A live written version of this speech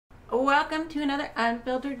Welcome to another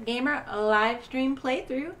Unfiltered Gamer live stream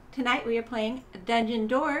playthrough. Tonight we are playing Dungeon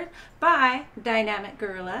Doors by Dynamic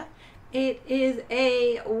Gorilla. It is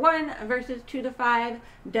a 1 versus 2 to 5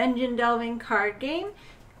 dungeon delving card game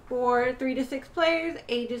for 3 to 6 players,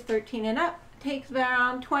 ages 13 and up. Takes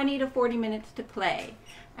around 20 to 40 minutes to play.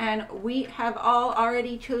 And we have all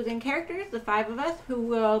already chosen characters, the 5 of us, who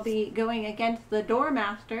will be going against the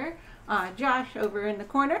Doormaster, Josh, over in the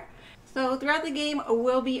corner. So throughout the game,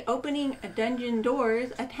 we'll be opening dungeon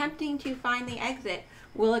doors, attempting to find the exit.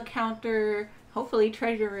 We'll encounter, hopefully,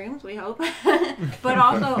 treasure rooms, we hope, but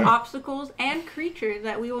also obstacles and creatures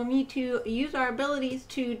that we will need to use our abilities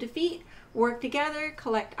to defeat, work together,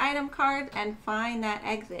 collect item cards, and find that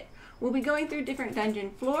exit. We'll be going through different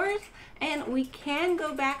dungeon floors, and we can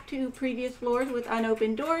go back to previous floors with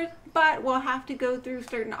unopened doors, but we'll have to go through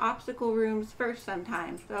certain obstacle rooms first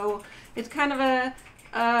sometimes. So it's kind of a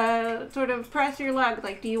sort of press your luck,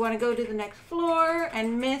 like, do you want to go to the next floor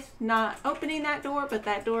and miss not opening that door, but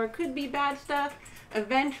that door could be bad stuff.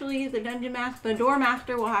 Eventually the door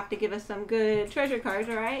master will have to give us some good treasure cards,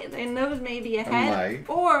 right? And those may be ahead,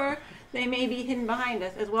 or they may be hidden behind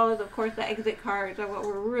us, as well as, of course, the exit cards are what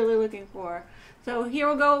we're really looking for. So here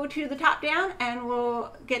we'll go to the top down and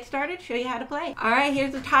we'll get started, show you how to play. Alright,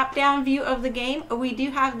 here's the top down view of the game. We do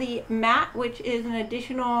have the map, which is an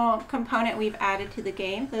additional component we've added to the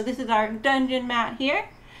game. So this is our dungeon map here,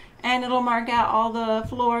 and it'll mark out all the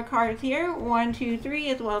floor cards here, 1, 2, 3,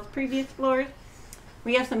 as well as previous floors.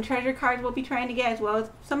 We have some treasure cards we'll be trying to get, as well as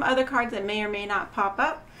some other cards that may or may not pop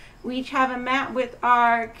up. We each have a map with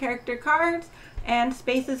our character cards and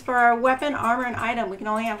spaces for our weapon, armor, and item. We can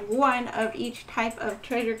only have 1 of each type of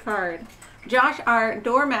treasure card. Josh, our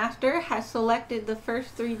door master, has selected the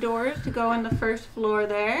first 3 doors to go on the first floor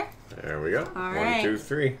there. There we go. All 1, right. 2,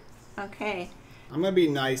 3. Okay. I'm gonna be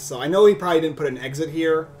nice. So I know he probably didn't put an exit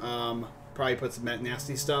here. Probably put some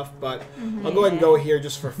nasty stuff, but I'll go ahead and go here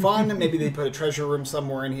just for fun. Maybe they put a treasure room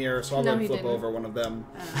somewhere in here, so I'll go flip over one of them.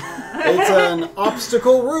 It's an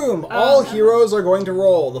obstacle room. All heroes are going to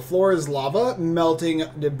roll. The floor is lava. Melting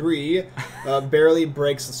debris barely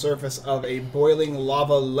breaks the surface of a boiling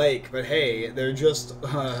lava lake. But hey, they're just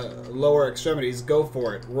lower extremities. Go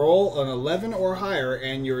for it. Roll an 11 or higher,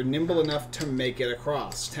 and you're nimble enough to make it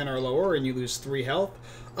across. 10 or lower, and you lose 3 health.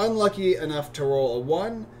 Unlucky enough to roll a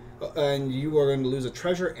 1, and you are going to lose a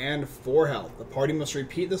treasure and 4 health. The party must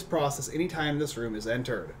repeat this process anytime this room is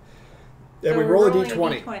entered. And so we roll a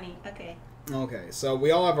d20. Okay. Okay, so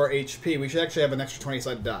we all have our HP. We should actually have an extra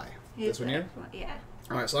 20-sided die. Here's this one here? Yeah.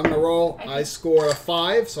 Alright, so I'm going to roll. I score a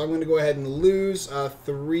 5, so I'm going to go ahead and lose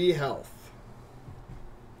 3 health.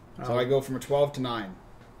 So I go from a 12 to 9.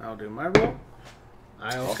 I'll do my roll.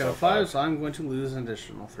 I also got a 5, so I'm going to lose an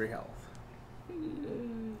additional 3 health.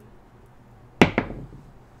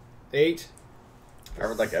 8. I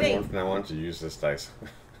would like everyone from now on to use this dice.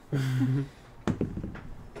 Don't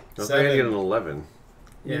 7. think I get an 11.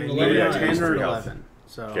 Yeah, an you 11 need a or 10 or 3 health. 11.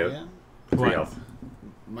 So, Okay. Yeah. 3 health.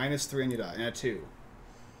 Minus 3 on your die, and a 2.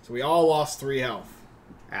 So we all lost 3 health.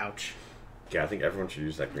 ouch. Yeah, I think everyone should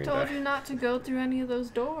use that green I told die. you not to go through any of those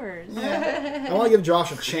doors. I want to give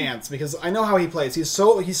Josh a chance because I know how he plays. He's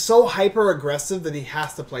so hyper aggressive that he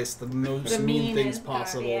has to place the most mean things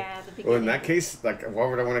possible. Well, in that case, like, why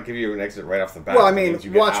would I want to give you an exit right off the bat? Well, I mean, It means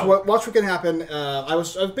you get watch out. what can happen. I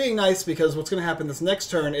was being nice because what's going to happen this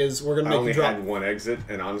next turn is we're going to I make only you drop. had 1 exit,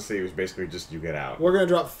 and honestly, it was basically just you get out. We're going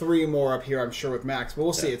to drop 3 more up here, I'm sure, with Max. But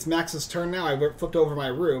we'll see. It's Max's turn now. I flipped over my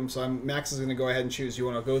room, so Max is going to go ahead and choose. You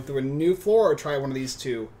want to go through a new floor or try one of these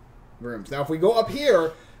 2 rooms? Now, if we go up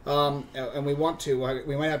here, and we want to,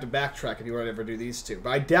 we might have to backtrack if you want to ever do these 2. But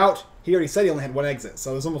I doubt, he already said he only had 1 exit,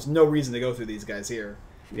 so there's almost no reason to go through these guys here.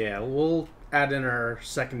 Yeah, we'll add in our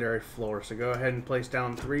secondary floor. So go ahead and place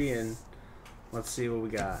down 3, and let's see what we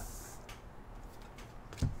got.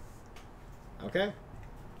 Okay.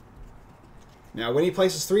 Now, when he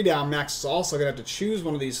places 3 down, Max is also going to have to choose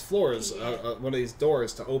one of these floors, one of these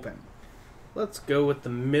doors to open. Let's go with the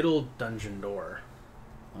middle dungeon door.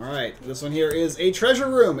 Alright, this one here is a treasure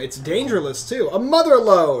room. It's dangerous, too. A mother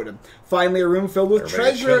lode. Finally, a room filled with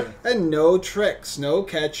treasure and no tricks. No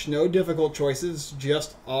catch, no difficult choices,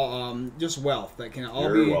 just wealth. That can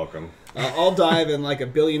all You're welcome. I'll dive in like a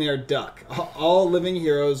billionaire duck. All living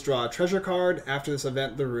heroes draw a treasure card. After this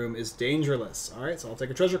event, the room is dangerous. Alright, so I'll take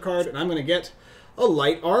a treasure card, and I'm going to get a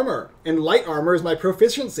light armor. And light armor is my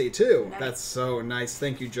proficiency, too. Nice. That's so nice.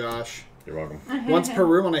 Thank you, Josh. You're welcome. Once per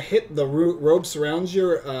room, on a hit, the robe surrounds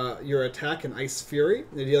your attack in Ice Fury,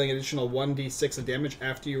 dealing an additional 1d6 of damage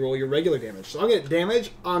after you roll your regular damage. So I'll get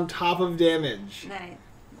damage on top of damage. Nice.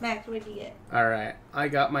 Max, what'd you get? Alright, I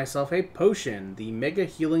got myself a potion. The Mega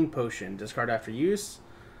Healing Potion. Discard after use.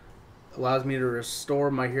 Allows me to restore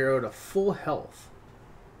my hero to full health.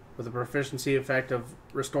 With a proficiency effect of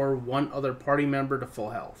restore one other party member to full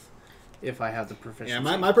health. If I have the proficiency.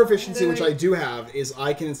 Yeah, my proficiency, which I do have, is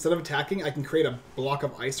I can, instead of attacking, I can create a block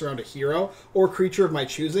of ice around a hero or creature of my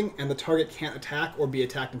choosing, and the target can't attack or be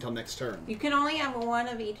attacked until next turn. You can only have one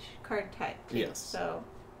of each card type. Too, Yes. So.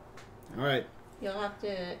 All right. You'll have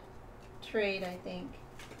to trade, I think.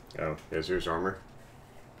 Oh, is yours armor?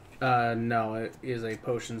 No, it is a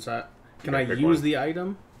potion set. Can I pick use one. the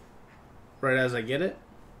item right as I get it?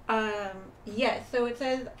 Yes, so it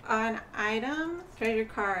says on items, treasure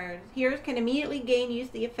cards. Heroes can immediately gain use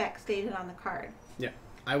the effect stated on the card. Yeah.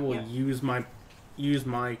 I will use my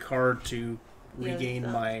card to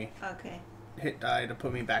regain my hit die to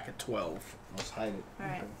put me back at 12. Let's hide it.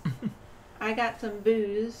 Alright. I got some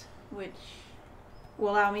booze, which will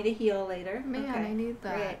allow me to heal later. Man, okay. I need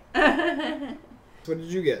that. Great. What did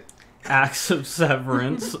you get? Axe of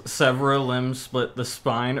Severance, sever a limb, split the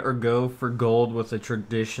spine, or go for gold with a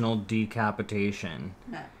traditional decapitation.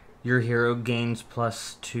 No. Your hero gains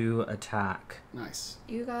 +2 attack. Nice.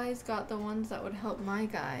 You guys got the ones that would help my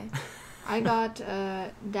guy. I got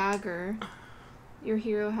dagger. Your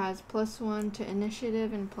hero has +1 to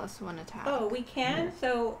initiative and +1 attack. Oh, we can?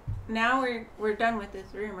 So now we're done with this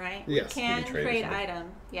room, right? Yes. We can You can trade trade as well.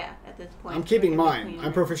 items. Yeah, at this point. I'm keeping We're in mine. between I'm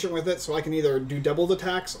rooms. proficient with it, so I can either do doubled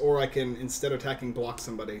attacks or I can, instead of attacking, block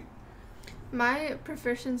somebody. My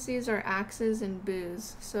proficiencies are axes and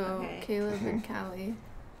booze. So Okay. Caleb and Callie.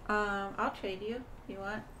 I'll trade you if you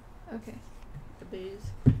want Okay. the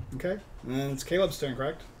booze. Okay. And then it's Caleb's turn,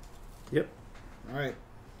 correct? Yep. All right.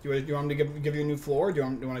 Do you want me to give you a new floor, or do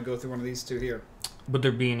you want to go through one of these two here? Would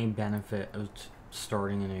there be any benefit of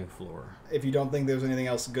starting a new floor? If you don't think there's anything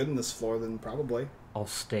else good in this floor, then probably. I'll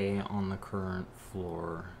stay on the current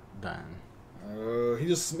floor then. He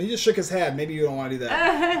just shook his head. Maybe you don't want to do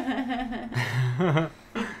that.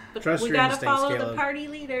 Trust We your gotta instincts, follow the Caleb. party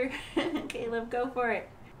leader. Caleb, go for it.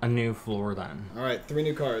 A new floor then. All right, 3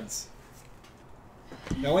 new cards.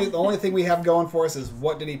 The only thing we have going for us is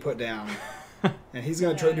what did he put down, and he's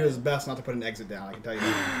going to try to do his best not to put an exit down. I can tell you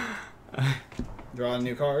that. Draw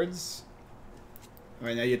new cards. All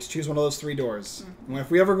right, now you have to choose one of those 3 doors. And if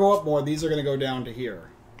we ever go up more, these are going to go down to here.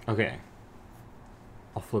 Okay.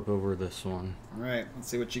 I'll flip over this one. All right, let's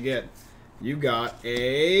see what you get. You got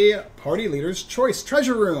a Party Leader's Choice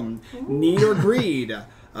Treasure Room. Need or Greed.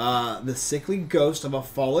 The sickly ghost of a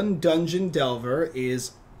fallen dungeon delver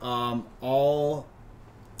is all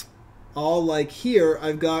like here.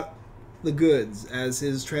 I've got the goods, as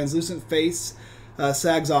his translucent face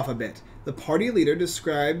sags off a bit. The party leader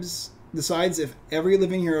decides if every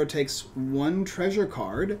living hero takes 1 treasure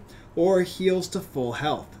card or heals to full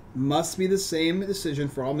health. Must be the same decision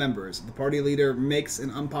for all members. If the party leader makes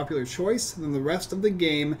an unpopular choice, then the rest of the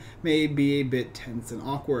game may be a bit tense and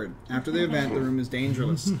awkward. After the event, the room is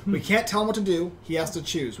dangerous. We can't tell him what to do. He has to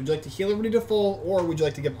choose. Would you like to heal everybody to full, or would you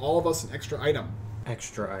like to give all of us an extra item?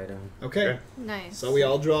 Extra item. Okay. Nice. So we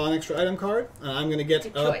all draw an extra item card. I'm going to get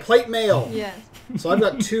Good a choice. plate mail. Yes. So I've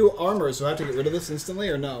got 2 armors, so I have to get rid of this instantly,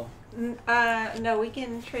 or no? No, we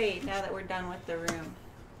can trade now that we're done with the room.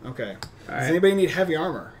 Okay. All Does right. anybody need heavy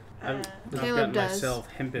armor? I've Caleb got does. myself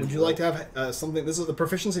hempen. Would you like to have something? This is the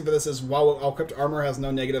proficiency for this is while equipped armor has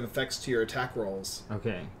no negative effects to your attack rolls.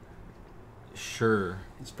 Okay. Sure.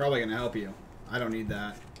 It's probably going to help you. I don't need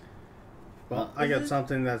that. Well, I got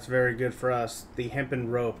something that's very good for us. The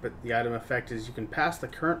hempen rope, but the item effect is you can pass the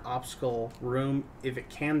current obstacle room if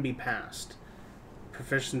it can be passed.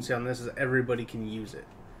 Proficiency on this is everybody can use it.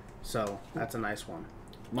 So, that's a nice one.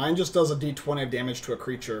 Mine just does a d20 of damage to a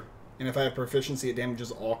creature, and if I have proficiency, it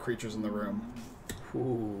damages all creatures in the room.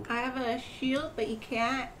 Ooh. I have a shield, but you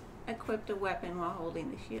can't equip a weapon while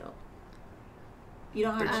holding the shield. You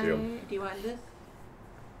don't Big have. shield. Do you want this?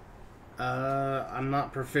 I'm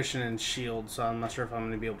not proficient in shield, so I'm not sure if I'm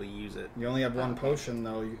going to be able to use it. You only have 1 potion,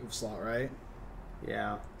 though, you slot, right?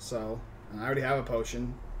 Yeah. So, and I already have a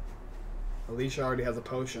potion. Alicia already has a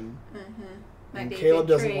potion. Might And be a Caleb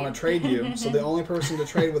good doesn't want to trade you, so the only person to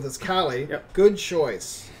trade with is Callie. Yep. Good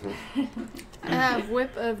choice. I have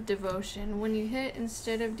Whip of Devotion. When you hit,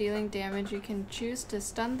 instead of dealing damage, you can choose to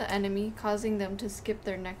stun the enemy, causing them to skip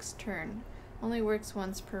their next turn. Only works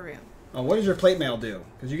once per room. What does your plate mail do?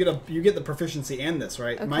 Because you get the proficiency and this,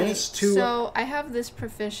 right? Okay, -2. So I have this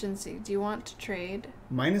proficiency. Do you want to trade?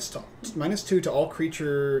 -2 to all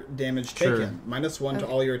creature damage Sure. taken. -1 to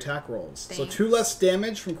Okay. all your attack rolls. So Thanks. 2 less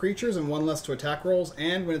damage from creatures and 1 less to attack rolls.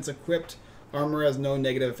 And when it's equipped, armor has no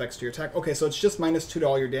negative effects to your attack. Okay, so it's just -2 to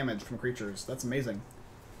all your damage from creatures. That's amazing.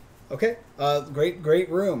 Okay. Great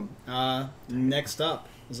room. Next up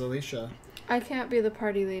is Alicia. I can't be the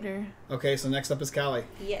party leader. Okay, so next up is Callie.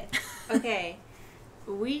 Yes. Okay.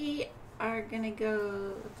 We are gonna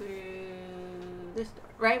go through this door,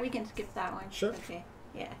 right? We can skip that one. Sure. Okay.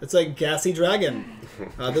 Yeah. It's a gassy dragon.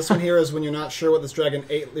 This one here is when you're not sure what this dragon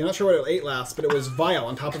ate. You're not sure what it ate last, but it was vile.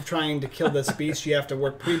 On top of trying to kill this beast, you have to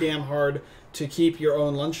work pretty damn hard to keep your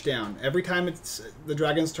own lunch down. Every time it's the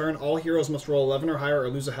dragon's turn, all heroes must roll 11 or higher or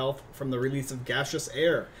lose a health from the release of gaseous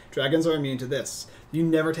air. Dragons are immune to this. You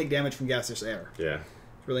never take damage from gaseous air. Yeah.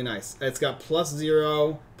 It's really nice. It's got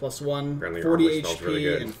 +0, +1, Apparently 40 armor smells really HP,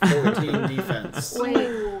 good. and 14 defense.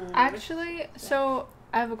 Wait, actually, so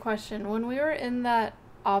I have a question. When we were in that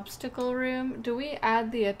obstacle room, do we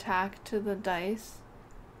add the attack to the dice?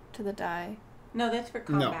 To the die? No, that's for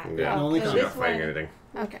No. combat. Yeah. Only so You're combat. not this fighting one anything.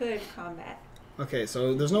 we Okay. could combat. Okay,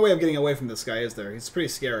 so there's no way of getting away from this guy, is there? He's pretty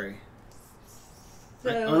scary. So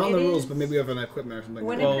I don't know it the rules, is- but maybe we have an equipment or something.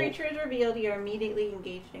 When Well- a creature is revealed, you are immediately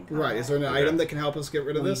engaged in combat. Right, is there an Okay. item that can help us get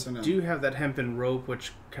rid of We this or no? do have that hempen rope,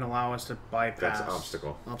 which can allow us to bypass. That's an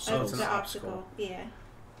obstacle. Obstacle. That's an the obstacle. obstacle. Yeah.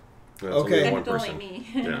 That's Okay. only And one it's only person. me.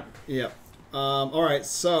 Yeah. Yep. Alright,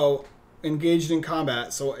 so engaged in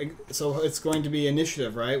combat. So it's going to be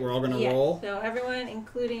initiative, right? We're all going to Yes. roll. So everyone,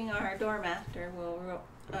 including our doormaster, will roll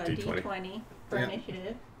a D20. D20 for Yeah.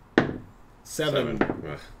 initiative. 7.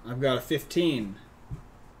 Ugh. I've got a 15.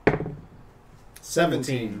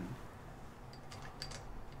 17.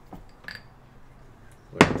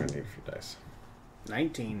 What are we gonna need for dice?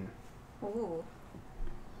 19. Ooh.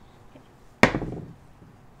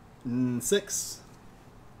 6.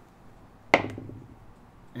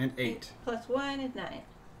 And 8. Plus 1 is 9.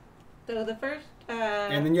 So the first.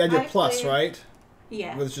 And then you add your 5 plus, players- right?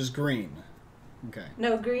 Yeah. Which is green. Okay.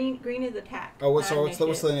 No, green is attack. Oh, not what's the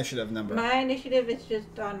initiative. initiative number? My initiative is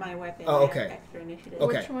just on my weapon. Oh, I have okay. Extra initiative.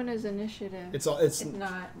 Okay. Which one is initiative? It's It's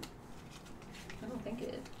not. I don't think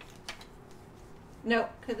it is. No,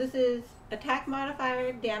 because this is attack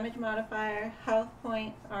modifier, damage modifier, health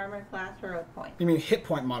point, armor class, heroic point. you mean hit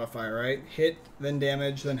point modifier, right? Hit, then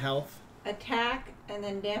damage, then health. Attack and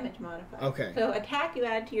then damage modifier. Okay. So attack you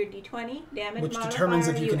add to your D20, damage Which modifier determines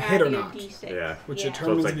if you can add hit or to your not. D6. Yeah. Which Yeah.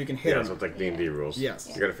 determines like, if you can hit yeah, or so not. it's like D&D rules. Yes.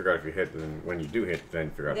 You gotta figure out if you hit, and then when you do hit,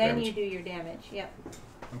 then figure out Then damage. you do your damage. Yep.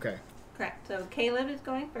 Okay. Correct. So Caleb is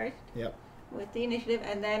going first Yep. with the initiative,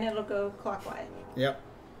 and then it'll go clockwise. Yep.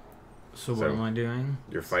 So what So- am I doing?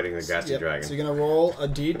 You're fighting the gassy Yep. dragon. So you're gonna roll a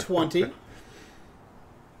d20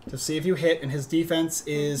 to see if you hit, and his defense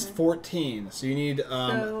is 14. So you need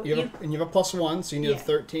So you have a +1, so you need Yeah. a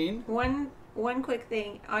 13. One quick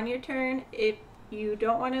thing. On your turn, if you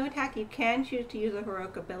don't want to attack, you can choose to use a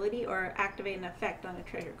heroic ability or activate an effect on a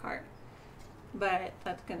treasure card. But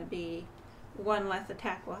that's going to be one less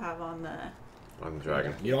attack we'll have on the... On the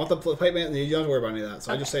dragon. You don't want the plate man. You don't have to worry about any of that.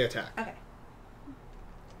 So I Okay. just say attack. Okay.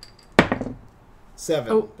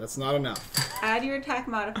 7. Oh. That's not enough. Add your attack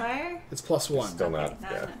modifier. It's +1. Still Okay, not.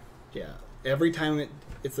 not Yeah. enough. Yeah. Every time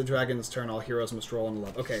it's the dragon's turn, all heroes must roll an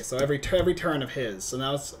 11. Okay, so every turn of his. So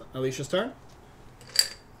now it's Alicia's turn.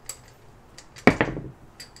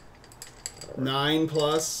 9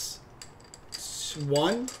 plus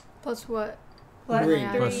 1? Plus what? Plus Green.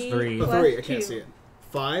 3. Plus 3. Plus plus 3, I can't 2. see it.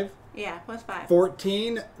 5? Yeah, plus 5.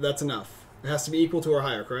 14, that's enough. It has to be equal to or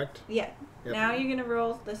higher, correct? Yeah. Yep. Now you're going to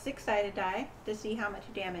roll the 6-sided die to see how much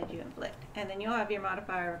damage you inflict. And then you'll have your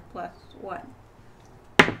modifier plus 1.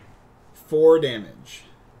 4 damage.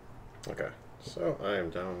 Okay. So I am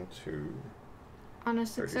down to. On a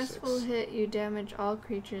successful 36. hit, you damage all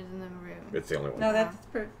creatures in the room. It's the only one. No, that's...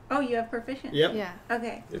 Oh, you have proficient? Yep. Yeah.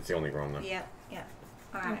 Okay. It's the only one though. Yep. Yep.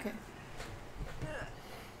 All right. Okay.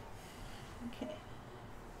 Okay.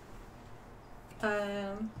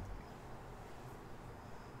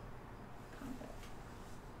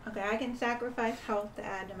 Okay, I can sacrifice health to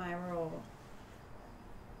add to my roll.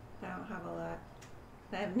 I don't have a lot.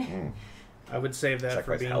 I have Mm. I would save that for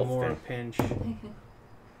Sacrifice being health more then. a pinch. 13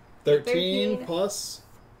 13. plus?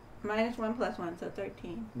 minus 1 plus 1, so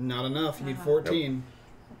 13. Not enough. You need Uh-huh. 14.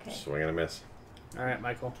 Okay. Swing and a miss. All right,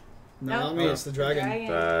 Michael. No, No. not me. It's the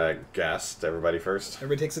dragon. Gas to everybody first.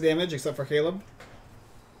 Everybody takes the damage except for Caleb.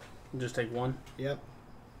 Just take one. Yep.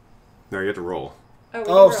 No, you have to roll. we Oh,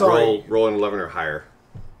 can roll. sorry. Roll an 11 or higher.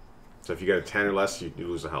 So if you get a 10 or less, you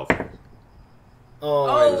lose the health. Oh,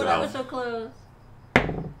 Oh, Lose that health. was so close.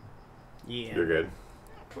 Yeah. You're good.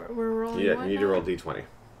 We're rolling Yeah, what you need to now? roll D20.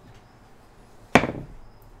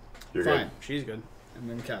 You're fine. good. She's good. And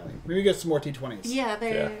then Callie. Maybe get some more T20s. Yeah,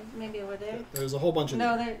 they're Yeah. maybe over there. There's a whole bunch of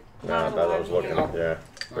No, them. they're No, not that I one was looking. here.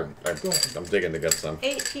 Yeah. Alright. I'm digging to get some.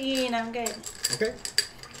 18, I'm good. Okay.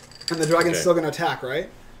 And the dragon's Okay. still going to attack, right?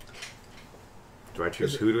 Do I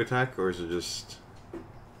choose who to attack, or is it just...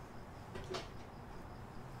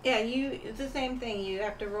 Yeah, it's the same thing. You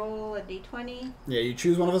have to roll a d20. Yeah, you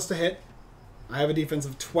choose one of us to hit. I have a defense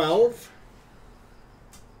of 12.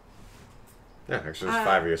 Yeah, actually there's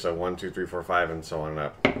 5 of you, so 1, 2, 3, 4, 5, and so on and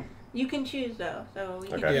up. You can choose, though, so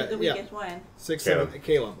you Okay. can choose the weakest one. 6, Caleb. 7,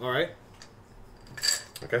 Caleb. All right.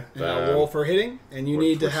 Okay. And I'll roll for hitting, and you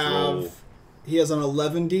need to what's have... roll? He has an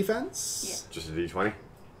 11 defense. Just a d20?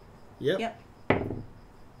 Yep. Yep.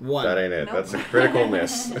 1. That ain't it. Nope. That's a critical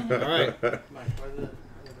miss. All right.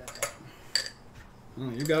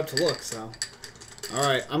 You got up to look, so. All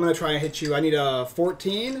right, I'm gonna try and hit you. I need a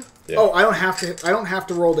 14. Yeah. Oh, I don't have to. I don't have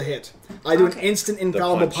to roll to hit. I do an Okay. instant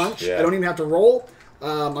infallible punch, punch. yeah. I don't even have to roll.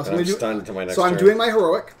 I'm stunned to my next So I'm turn. doing my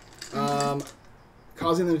heroic,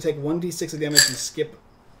 causing them to take 1d6 of damage and skip.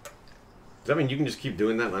 Does that mean you can just keep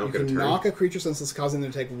doing that and I don't You get a can turn? knock a creature senseless, causing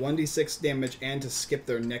them to take 1d6 damage and to skip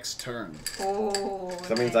their next turn. Oh. So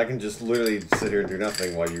that means I can just literally sit here and do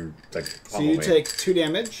nothing while you, like, So pummel you me. take 2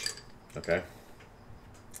 damage. Okay.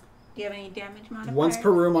 Do you have any damage modifier? Once per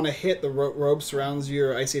room on a hit, the robe surrounds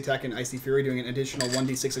your icy attack and icy fury, doing an additional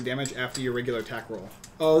 1d6 of damage after your regular attack roll.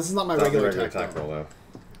 Oh, this is not my Not the regular, regular attack attack roll. roll,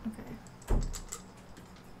 though.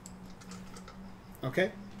 Okay.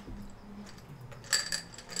 Okay.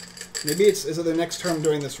 Maybe is it the next turn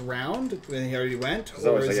during this round when he already went, Because or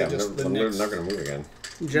always is say, it just the I'm next? not going to move again.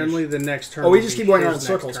 Generally, the next turn. Oh, we will just be keep going his around in next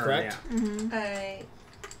circles, turn, correct? yeah.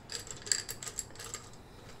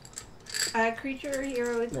 A creature or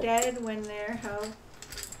hero is dead when their health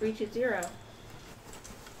reaches 0.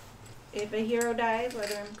 If a hero dies,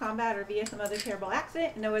 whether in combat or via some other terrible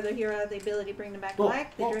accident, no other hero has the ability to bring them back to life.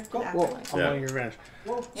 They drift to the afterlife. I'm Yeah. on your advantage.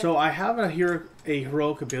 So I have a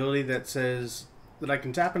heroic ability that says that I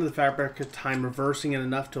can tap into the fabric of time, reversing it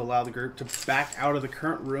enough to allow the group to back out of the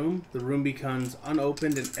current room. The room becomes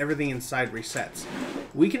unopened and everything inside resets.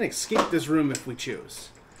 We can escape this room if we choose.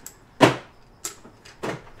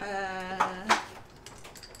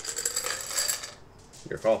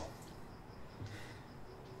 Your call.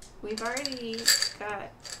 We've already got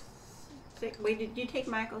 6. Wait, did you take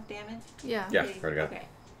Michael's damage? Yeah. Yeah, already got it. Okay.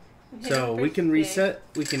 Hit So him for we can 6. reset,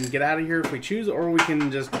 we can get out of here if we choose, or we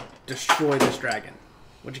can just destroy this dragon.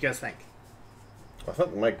 What do you guys think? I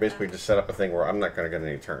thought Mike basically just set up a thing where I'm not going to get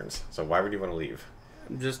any turns. So why would you want to leave?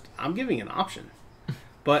 I'm giving an option.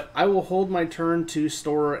 But I will hold my turn to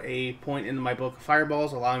store a point into my book of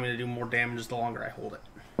fireballs, allowing me to do more damage the longer I hold it.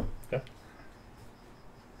 Okay.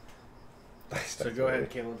 So go ahead,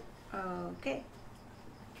 Caleb. Okay.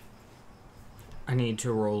 I need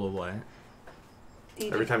to roll away.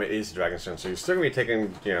 Every time it is Dragon's turn, so you're still going to be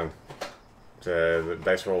taking, the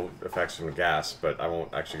dice roll effects from the gas, but I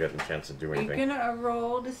won't actually get a chance to do You're anything. gonna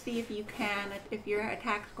roll to see if your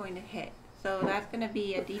attack's going to hit. So that's gonna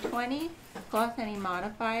be a d20 plus any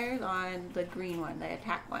modifiers on the green one, the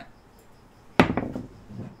attack one.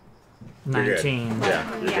 You're good. 19.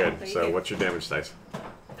 Yeah, you're Yeah, good. so So you're good. what's your damage dice?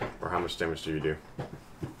 Or how much damage do you do?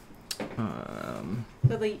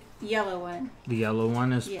 So the yellow one. The yellow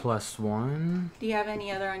one is Yeah. +1. Do you have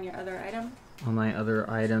any other on your other item? On my other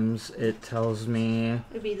items, it tells me... It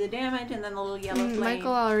would be the damage and then the little yellow flame.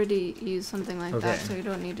 Michael already used something like Okay. that, so you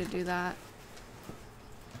don't need to do that.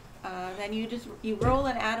 Then you roll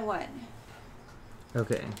and add 1.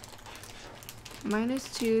 Okay.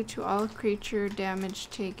 -2 to all creature damage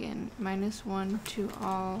taken. -1 to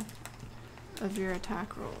all of your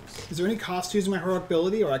attack rolls. Is there any cost to using my heroic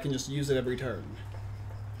ability, or I can just use it every turn?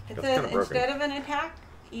 It That's says kinda broken. instead of an attack,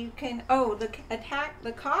 you can.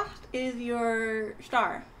 The cost is your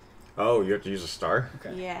star. Oh, you have to use a star?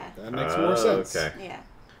 Okay. Yeah. That makes more sense. Okay. Yeah.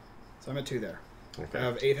 So I'm at 2 there. I Okay.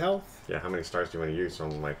 have 8 health. Yeah, how many stars do you want to use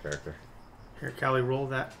on my character? Here, Callie, roll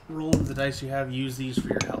the dice you have. Use these for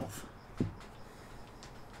your health.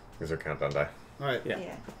 These are countdown die. All right.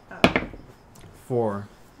 Yeah. Oh. 4.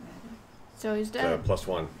 So he's So dead.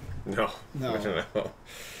 +1. No. No. No.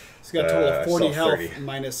 It's got a total of 40 still health 30.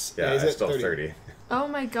 minus. Yeah, is I it still 30? 30. Oh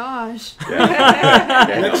my gosh. Yeah.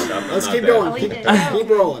 Yeah, no, I'm Let's not keep dead. going. I'll Keep, eat it. keep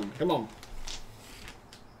rolling. Come on.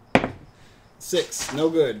 6. No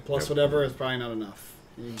good. Plus Yep. whatever is probably not enough.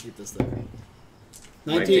 You can keep this there.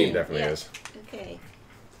 19 definitely Yeah. is. Okay.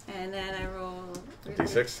 And then I roll.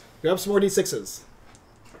 D6? Grab some more D6s.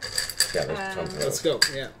 Yeah, there's tons of Let's those.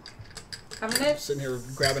 go. Yeah. I'm gonna Sitting here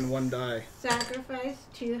grabbing 1 die. sacrifice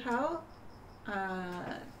 2 health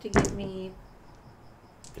to give me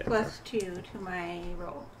Yeah. +2 to my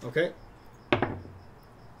roll. Okay.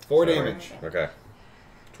 4 So- damage. Okay.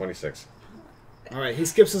 26. All right. He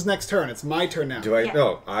skips his next turn. It's my turn now. Do I? Yeah.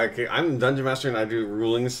 No, I'm Dungeon Master and I do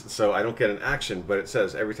rulings, so I don't get an action. But it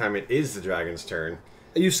says every time it is the dragon's turn,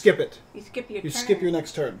 You skip it. You skip your turn. You skip your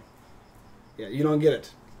next turn. Yeah, you don't get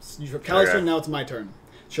it. For Callie's turn, now it's my turn.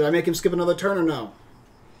 Should I make him skip another turn or no?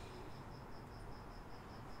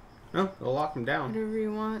 No, they'll lock him down. Whatever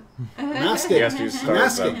you want. Masking. He has to use I'm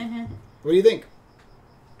stars, asking. What do you think?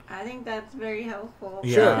 I think that's very helpful.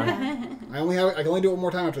 Sure. I can only do it one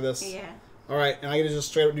more time after this. Yeah. All right, and I get to just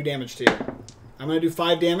straight up do damage to you. I'm going to do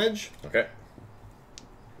 5 damage. Okay.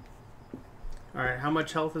 All right, how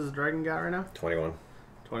much health has the dragon got right now? 21.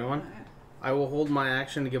 21. I will hold my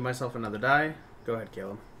action to give myself another die. Go ahead,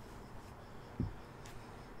 Caleb.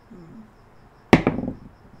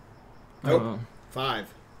 Nope.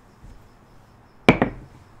 5.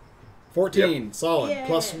 14. Yep. Solid. Yay.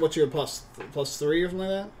 Plus, what's your plus? Plus 3 or something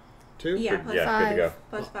like that? 2? Yeah, Good, plus yeah, good to go.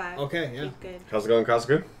 Plus 5. Okay, yeah. He's good. How's it going,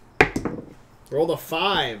 Kazuku? Rolled a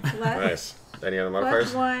 5. Plus, Nice. Any other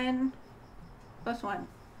modifiers? plus 1. Plus 1.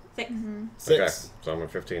 6. 6. Okay, so I'm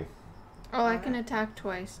at 15. Oh, I can attack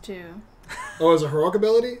twice too. Oh, is a heroic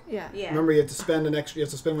ability? Yeah. Yeah. Remember, you have to spend an extra. You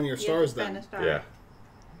have to spend one of your You have to stars spend then. a star. Yeah.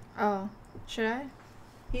 Oh, should I?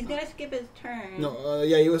 He's gonna skip his turn. No,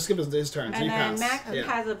 yeah, you skip his turn, so And you then pass. Max yeah.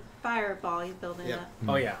 has a fireball he's building Yeah. up.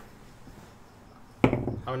 Oh, yeah.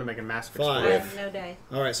 I'm going to make a massive 5. I explosion. have no dice.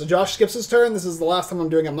 All right, so Josh skips his turn. This is the last time I'm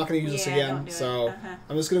doing it. I'm not going to use this Yeah, again. don't do it. So Uh-huh.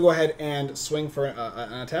 I'm just going to go ahead and swing for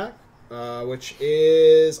an attack, which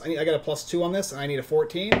is I got a plus 2 on this, and I need a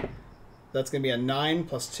 14. That's going to be a 9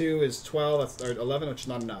 plus 2 is 12. That's or 11, which is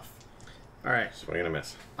not enough. All right. Swing and a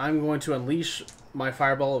miss. I'm going to unleash my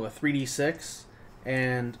fireball of a 3d6,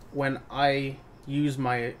 and when I use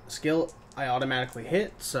my skill, I automatically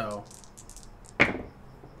hit, so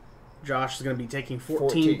Josh is going to be taking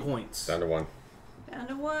 14 points. Down to 1. Down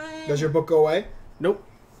to 1. Does your book go away? Nope.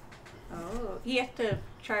 Oh, he has to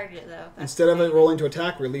charge it though. That's Instead of the it thing. rolling to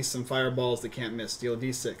attack, release some fireballs that can't miss. Deal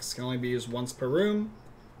d6. Can only be used once per room.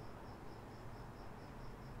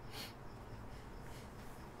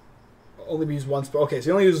 Only be used once per... Okay, so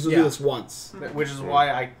you only do this once. Which is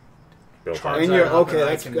why I Built Charge on. And that you're... up Okay, and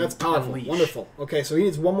I that's can powerful. unleash. Wonderful. Okay, so he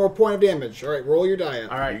needs one more point of damage. All right, roll your die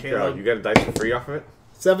up. All right, You Caleb. get a dice for free off of it?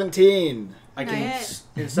 17. I can Nice.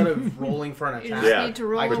 instead of rolling for an You attack, just Yeah. need to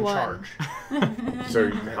roll I a can 1. charge.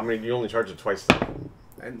 So how many? You only charge it twice then.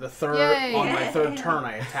 And the third Yay. on my third turn,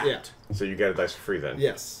 I attacked. Yeah. So you get a dice for free then?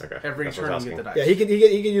 Yes. Okay. Every That's what I turn was you get the asking. dice. Yeah,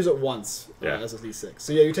 he can use it once Yeah. as a d6.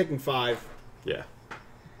 So yeah, you're taking 5. Yeah.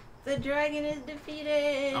 The dragon is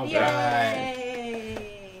defeated. All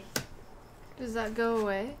Yay! Does that go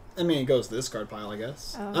away? I mean, it goes to the discard pile, I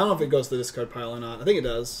guess. Oh. I don't know if it goes to the discard pile or not. I think it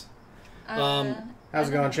does. How's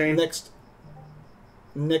it going, Shane?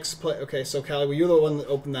 Next play. Okay, so Callie, well, you're the one that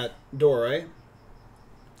opened that door, right?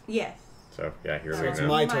 Yes. So yeah, you're So right it's now.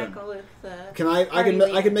 my turn. Michael is the Can I party I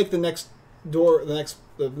leader. can make the next door, the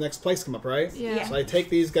next place come up, right? Yeah. So I take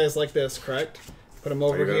these guys like this, correct? Put them So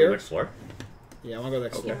over you're going to here. the next floor? Yeah, I want to go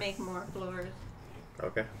next You floor. can make more floors.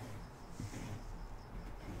 Okay.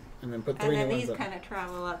 And then put And 3 then new these ones up. kind of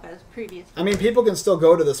travel up as previous. I mean, people can still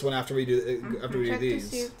go to this one after we do Check to see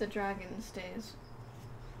these. if the dragon stays.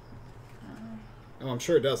 Oh, I'm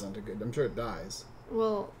sure it doesn't. I'm sure it dies.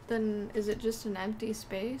 Well, then is it just an empty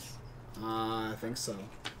space? I think so.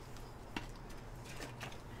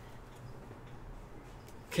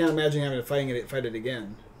 Can't imagine having to fight it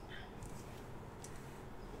again.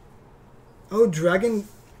 Oh, Do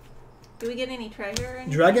we get any treasure or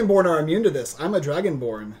anything? Dragonborn are immune to this. I'm a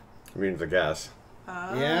Dragonborn. I mean the gas.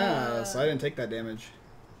 Oh. Yeah, so I didn't take that damage.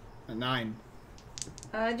 A 9.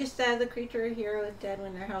 It just says the creature or hero is dead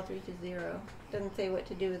when their health reaches 0. Doesn't say what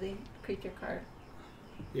to do with the creature card.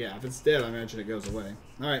 Yeah, if it's dead, I imagine it goes away.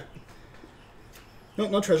 All right.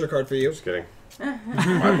 No treasure card for you. Just kidding. What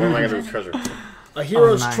am I going to do with treasure? A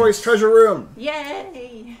hero's nice. choice treasure room.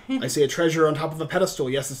 Yay! I see a treasure on top of a pedestal.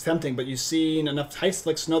 Yes, it's tempting, but you've seen enough heist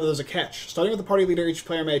flicks to know that there's a catch. Starting with the party leader, each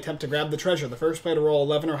player may attempt to grab the treasure. The first player to roll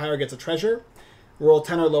 11 or higher gets a treasure. Roll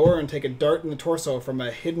 10 or lower and take a dart in the torso from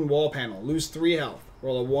a hidden wall panel. Lose 3 health.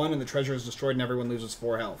 Roll a 1 and the treasure is destroyed and everyone loses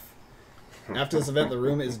 4 health. After this event, the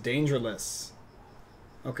room is dangerless.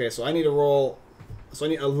 Okay, so I need to roll... So I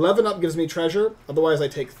need 11 up gives me treasure. Otherwise, I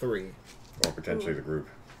take 3. Or potentially the group.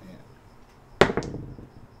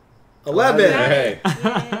 11! Hey! Yay!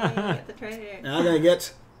 Get the treasure. And I'm going to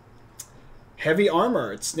get heavy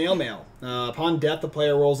armor. It's snail mail. Upon death, the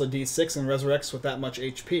player rolls a d6 and resurrects with that much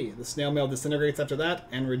HP. The snail mail disintegrates after that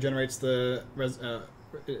and regenerates disintegrates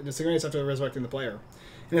after resurrecting the player.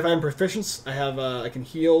 And if I have proficiency, I can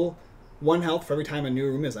heal 1 health for every time a new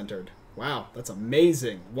room is entered. Wow, that's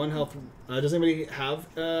amazing. 1 health. Does anybody have?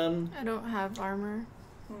 I don't have armor.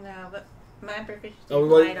 No, but my proficiency Oh,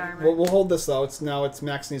 is light armor. we'll hold this though. It's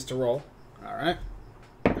Max needs to roll. All right.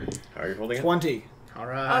 How are you holding it? 20.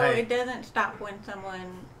 All Oh, right. it doesn't stop when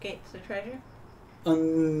someone gets the treasure? No,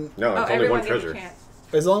 it's Oh, only everyone one gets a treasure. chance.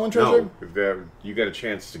 Is there only one treasure? No, you get a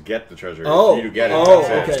chance to get the treasure. Oh, If you get it, oh,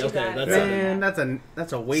 that's it. okay, okay. That's Man,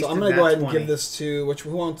 that's a waste. So I'm gonna go ahead and give this to who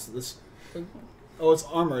wants this? Oh, it's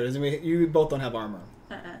armor. Isn't it? You both don't have armor.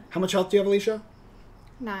 How much health do you have, Alicia?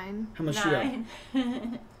 9. How much 9. do you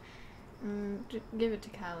have? Give it to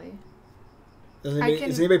Callie.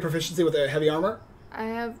 Is anybody proficiency with heavy armor? I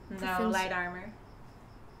have No, light armor.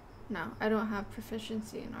 No, I don't have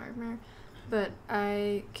proficiency in armor, but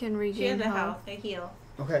I can She regain has a health. a heal.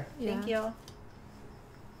 Okay. Yeah. Thank you.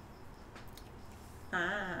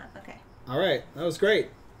 Ah, okay. All right, that was great.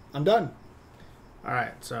 I'm done. All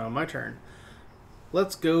right, so my turn.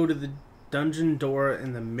 Let's go to the dungeon door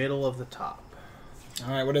in the middle of the top.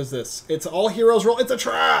 All right, what is this? It's all heroes roll. It's a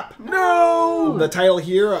trap. No. The title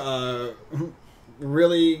here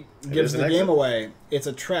really gives is an the game exit. away. It's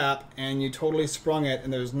a trap, and you totally sprung it,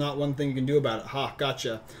 and there's not one thing you can do about it. Ha,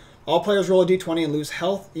 gotcha. All players roll a d20 and lose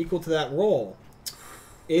health equal to that roll.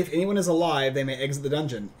 If anyone is alive, they may exit the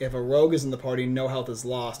dungeon. If a rogue is in the party, no health is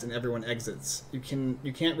lost, and everyone exits. You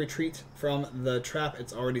can't retreat from the trap.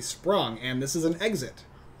 It's already sprung, and this is an exit.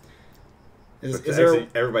 But to exit,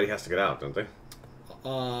 everybody has to get out, don't they?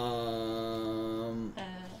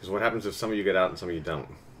 Because what happens if some of you get out and some of you don't?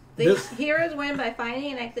 The heroes win by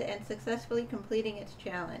finding an exit and successfully completing its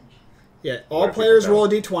challenge. Yeah, all players roll a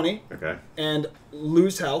d20 Okay. and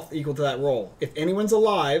lose health equal to that roll. If anyone's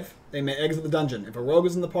alive, they may exit the dungeon. If a rogue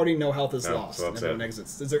is in the party, no health is lost. So And that's everyone it.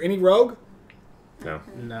 exits. Is there any rogue? No.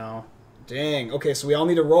 No. Dang. Okay, so we all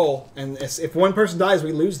need a roll. And if one person dies,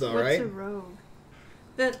 we lose, though, What's right? a rogue?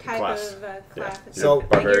 The type Class. of class. Yeah. is So-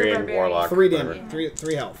 like you're Barbarian, warlock. 3 whatever. damage,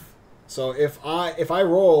 3 health. So if I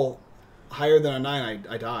roll higher than a 9,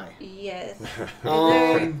 I die. Yes.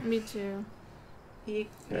 Me too. You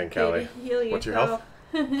And could Callie, heal what's your yourself.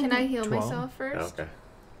 Can I heal 12. myself first? Oh, okay.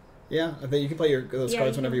 Yeah, I think you can play those Yeah,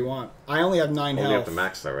 cards you whenever can. you want. I only have 9 Only health. up to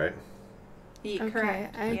max though, right? Okay,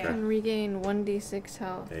 Correct. I Yeah. can regain 1d6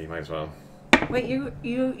 health. Yeah, you might as well. Wait, you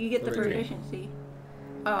get the 3. proficiency.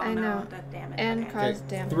 Oh I no, know. that's damage. And okay. cause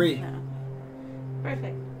damage. 3. No.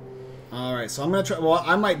 Perfect. All right, so I'm gonna try. Well,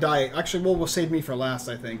 I might die. Actually, we'll save me for last.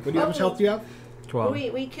 I think. How much health do you have? 12.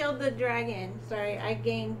 We killed the dragon. Sorry, I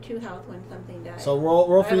gained 2 health when something died. So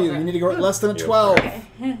roll for you. You need to go less than a 12. Okay.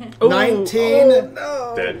 19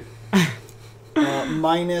 Dead.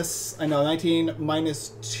 minus. I know 19 minus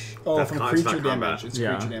 2. Oh, That's from it's creature not combat. damage. It's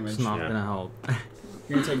Yeah, creature damage. it's not Yeah. gonna help.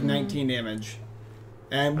 You're gonna take 19 damage.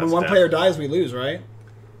 And when That's one death. player dies, we lose, right?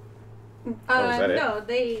 is that it? No,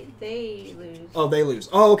 they lose. Oh, they lose.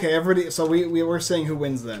 Oh, okay. Everybody. So we were saying who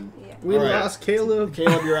wins then. Yeah. We All right. lost Caleb.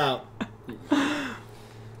 Caleb, you're out.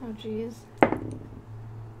 Oh jeez. 10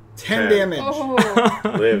 10. damage.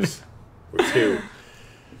 Oh. Lives with 2.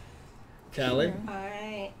 Callie. All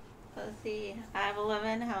right. Let's see. I have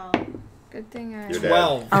 11 health, Good thing I. You're dead.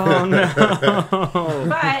 12. Oh no!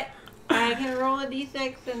 but I can roll a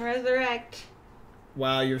d6 and resurrect.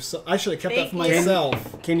 Wow, you're so. I should have kept that for Thank you.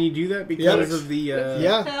 myself. Can you do that because Yes. of the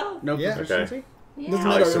Yeah. So, no Yeah. proficiency? yeah. Doesn't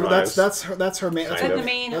Callie matter. survives. That's her main. That's Kind the of.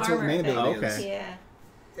 main That's what armor main thing. ability Oh, is. okay. Yeah.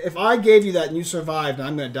 If I gave you that and you survived, and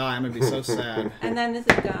I'm gonna die, I'm gonna be so sad. And then this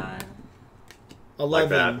is gone. 11. Like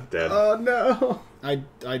that. Dead. Oh no!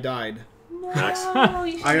 I died. Max. No,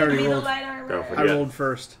 you should I already be the rolled. light armor. Go for I Yeah. rolled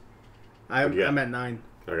first. What'd you get? I'm at 9.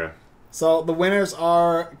 Okay. So the winners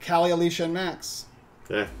are Callie, Alicia, and Max.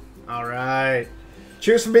 Yeah. All right.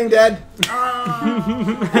 Cheers for being dead.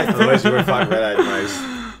 Otherwise you would have fought red-eyed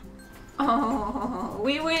mice. Oh,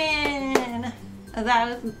 we win!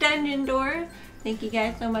 That was Dungeon Doors. Thank you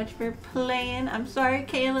guys so much for playing. I'm sorry,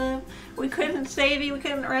 Caleb. We couldn't save you. We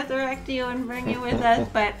couldn't resurrect you and bring you with us.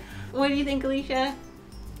 But what do you think, Alicia?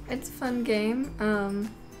 It's a fun game.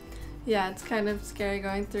 Yeah, it's kind of scary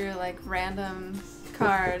going through like random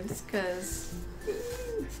cards because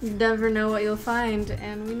you never know what you'll find,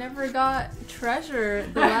 and we never got treasure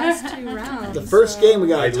the last 2 rounds. The first so- game we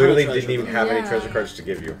got. I a ton of literally treasure. didn't even have any Yeah. treasure cards to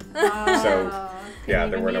give you. Oh, yeah, couldn't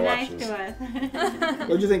there even were be no nice options. to us.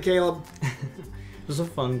 What'd you think, Caleb? It was a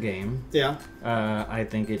fun game. Yeah. I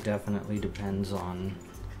think it definitely depends on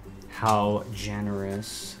how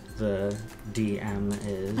generous the DM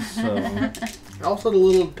is. So Also, a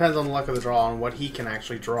little depends on the luck of the draw and what he can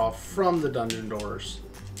actually draw from the dungeon doors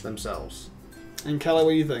themselves. And Kelly,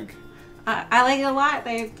 what do you think? I like it a lot.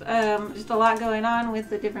 There's just a lot going on with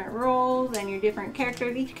the different roles and your different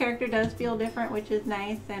characters. Each character does feel different, which is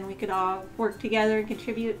nice, and we could all work together and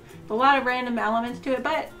contribute. A lot of random elements to it,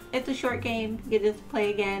 but it's a short game. You get to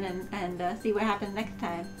play again and see what happens next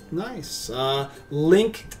time. Nice.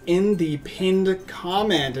 Linked in the pinned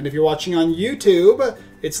comment, and if you're watching on YouTube,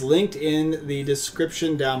 it's linked in the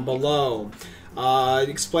description down below.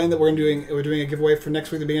 Explain that we're doing a giveaway for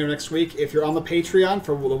next week, the beginning of next week. If you're on the Patreon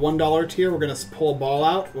for the $1 tier, we're going to pull a ball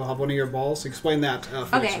out. We'll have one of your balls. So explain that.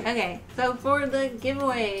 Okay. So for the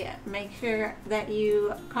giveaway, make sure that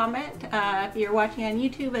you comment. If you're watching on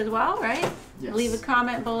YouTube as well, right? Yes. Leave a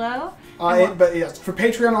comment below. But yes, for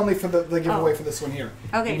Patreon only for the giveaway for this one here.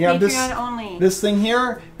 Okay, Patreon only. This thing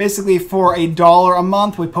here, basically for $1 a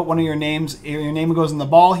month, we put one of your names. Your name goes in the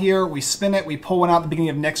ball here. We spin it. We pull one out at the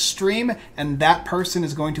beginning of next stream, and that person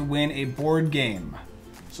is going to win a board game.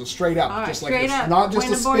 So straight up, right, just straight like this. Up. Not just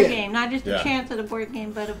win a board spin. game, not just a chance at a board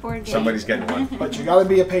game, but a board game. Somebody's getting one. But you got to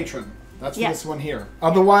be a patron. That's for this one here.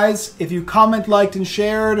 Otherwise, if you comment, liked, and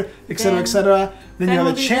shared, etc., then you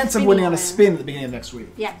have a chance of winning on a spin at the beginning of next week.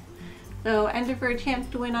 Yes. So enter for a chance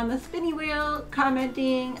to win on the spinny wheel,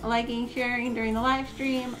 commenting, liking, sharing during the live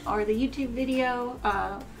stream or the YouTube video.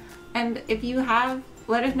 And if you have,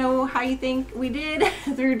 let us know how you think we did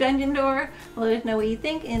through Dungeon Door. Let us know what you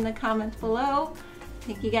think in the comments below.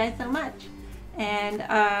 Thank you guys so much. And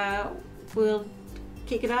we'll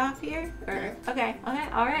kick it off here. Okay,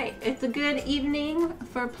 all right. It's a good evening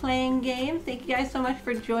for playing games. Thank you guys so much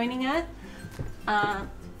for joining us.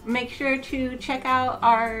 Make sure to check out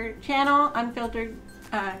our channel, Unfiltered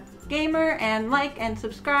Gamer, and like and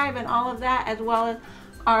subscribe and all of that, as well as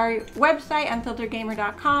our website,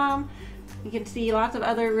 unfilteredgamer.com. You can see lots of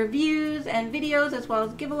other reviews and videos, as well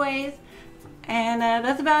as giveaways. And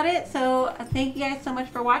that's about it. So thank you guys so much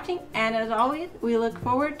for watching. And as always, we look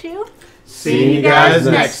forward to seeing you guys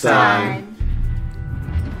next time.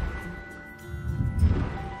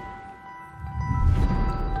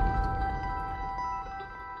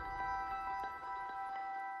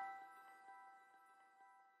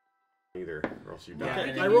 Either, or else you die.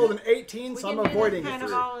 Okay, I rolled an 18, so I'm avoiding kind it.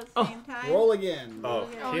 of all at the same time. Roll again. Oh,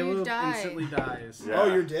 Oh, you Caleb die. instantly dies. Yeah.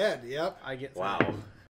 Oh, you're dead. Yep. I get wow.